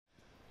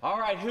All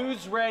right,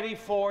 who's ready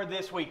for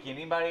this weekend?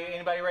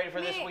 Anybody ready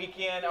for this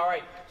weekend? All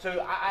right,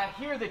 so I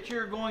hear that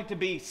you're going to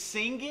be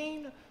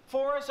singing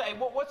for us. Hey,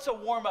 what's a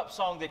warm-up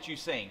song that you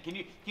sing? Can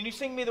you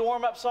sing me the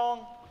warm-up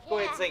song? Go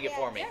ahead and sing it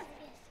for me.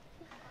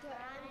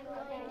 I'm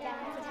going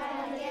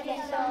downtown to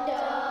get some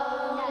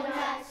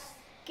donuts,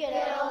 good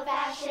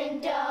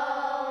old-fashioned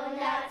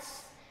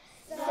donuts.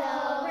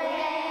 So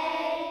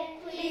Ray,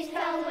 please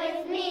come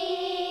with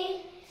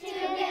me to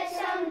get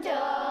some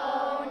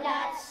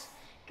donuts,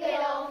 good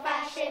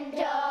old-fashioned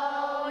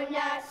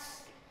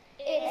donuts.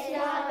 It's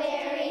not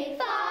very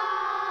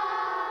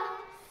far,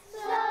 so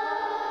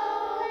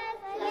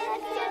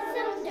let's get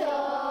some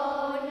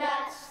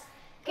donuts,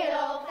 good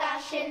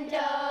old-fashioned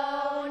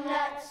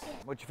donuts.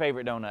 What's your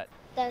favorite donut?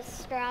 The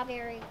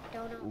strawberry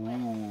donut.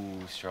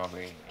 Ooh,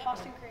 strawberry.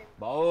 Boston cream.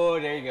 Oh,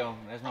 there you go.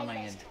 That's my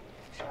man.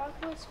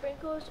 Chocolate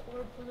sprinkles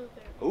or blueberry?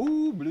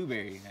 Ooh,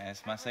 blueberry.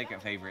 That's my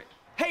second favorite.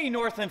 Hey,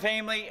 Northland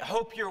family.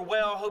 Hope you're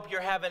well. Hope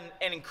you're having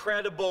an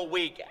incredible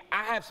week.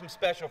 I have some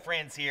special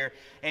friends here,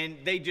 and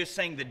they just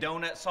sang the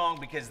donut song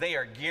because they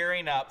are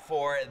gearing up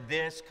for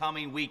this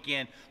coming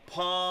weekend,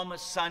 Palm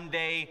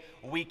Sunday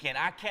weekend.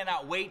 I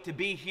cannot wait to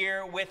be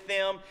here with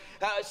them.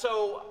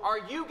 So, are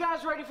you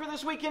guys ready for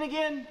this weekend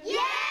again? Yeah!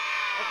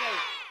 Okay,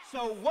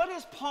 so what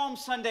is Palm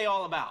Sunday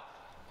all about?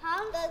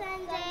 Palm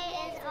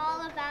Sunday is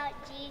all about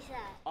Jesus.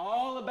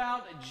 All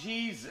about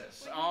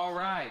Jesus. All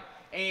right.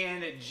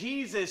 And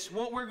Jesus,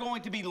 what we're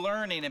going to be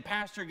learning, and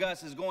Pastor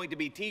Gus is going to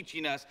be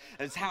teaching us,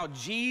 is how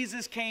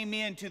Jesus came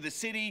into the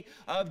city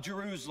of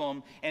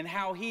Jerusalem and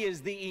how he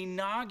is the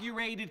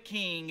inaugurated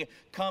king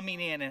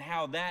coming in, and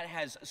how that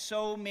has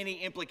so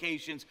many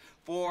implications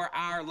for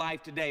our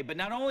life today. But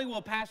not only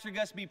will Pastor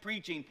Gus be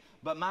preaching,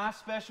 but my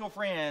special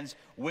friends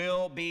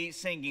will be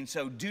singing.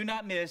 So do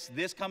not miss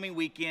this coming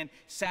weekend,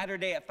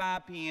 Saturday at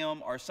 5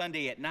 p.m. or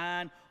Sunday at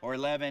 9 or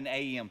 11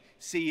 a.m.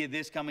 See you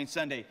this coming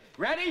Sunday.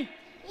 Ready?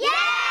 Yeah!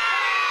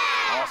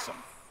 Awesome.